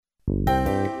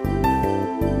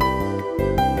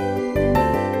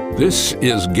This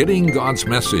is Getting God's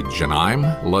Message, and I'm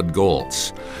Lud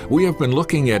Goltz. We have been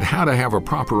looking at how to have a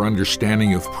proper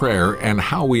understanding of prayer and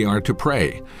how we are to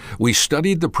pray. We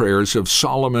studied the prayers of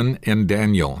Solomon and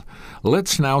Daniel.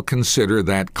 Let's now consider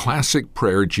that classic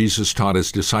prayer Jesus taught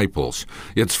his disciples.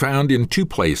 It's found in two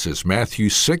places, Matthew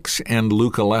 6 and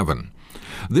Luke 11.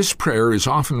 This prayer is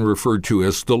often referred to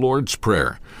as the Lord's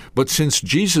Prayer, but since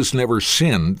Jesus never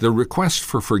sinned, the request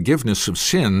for forgiveness of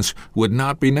sins would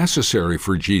not be necessary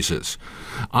for Jesus.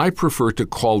 I prefer to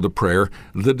call the prayer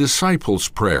the Disciples'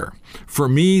 Prayer. For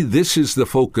me, this is the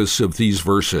focus of these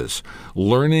verses,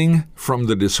 learning from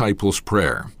the Disciples'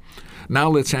 Prayer. Now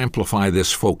let's amplify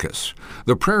this focus.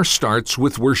 The prayer starts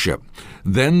with worship.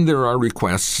 Then there are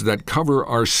requests that cover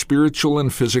our spiritual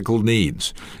and physical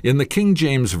needs. In the King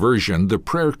James Version, the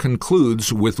prayer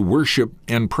concludes with worship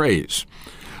and praise.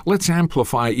 Let's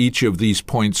amplify each of these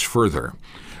points further.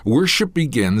 Worship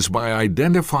begins by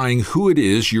identifying who it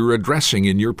is you're addressing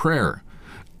in your prayer.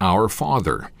 Our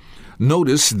Father.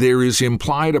 Notice there is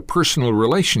implied a personal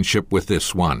relationship with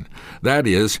this one. That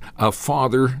is, a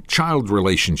father-child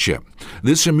relationship.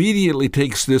 This immediately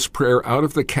takes this prayer out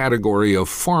of the category of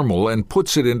formal and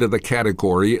puts it into the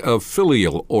category of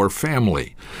filial or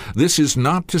family. This is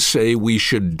not to say we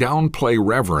should downplay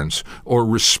reverence or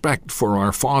respect for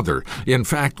our Father. In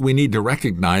fact, we need to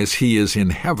recognize He is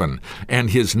in heaven, and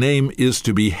His name is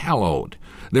to be hallowed.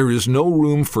 There is no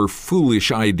room for foolish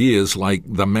ideas like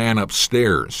the man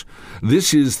upstairs.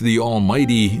 This is the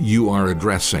Almighty you are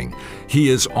addressing. He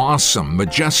is awesome,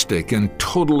 majestic, and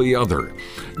totally other.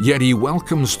 Yet He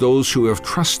welcomes those who have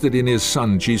trusted in His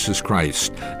Son, Jesus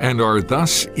Christ, and are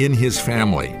thus in His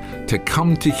family, to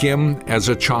come to Him as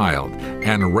a child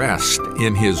and rest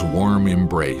in His warm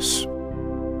embrace.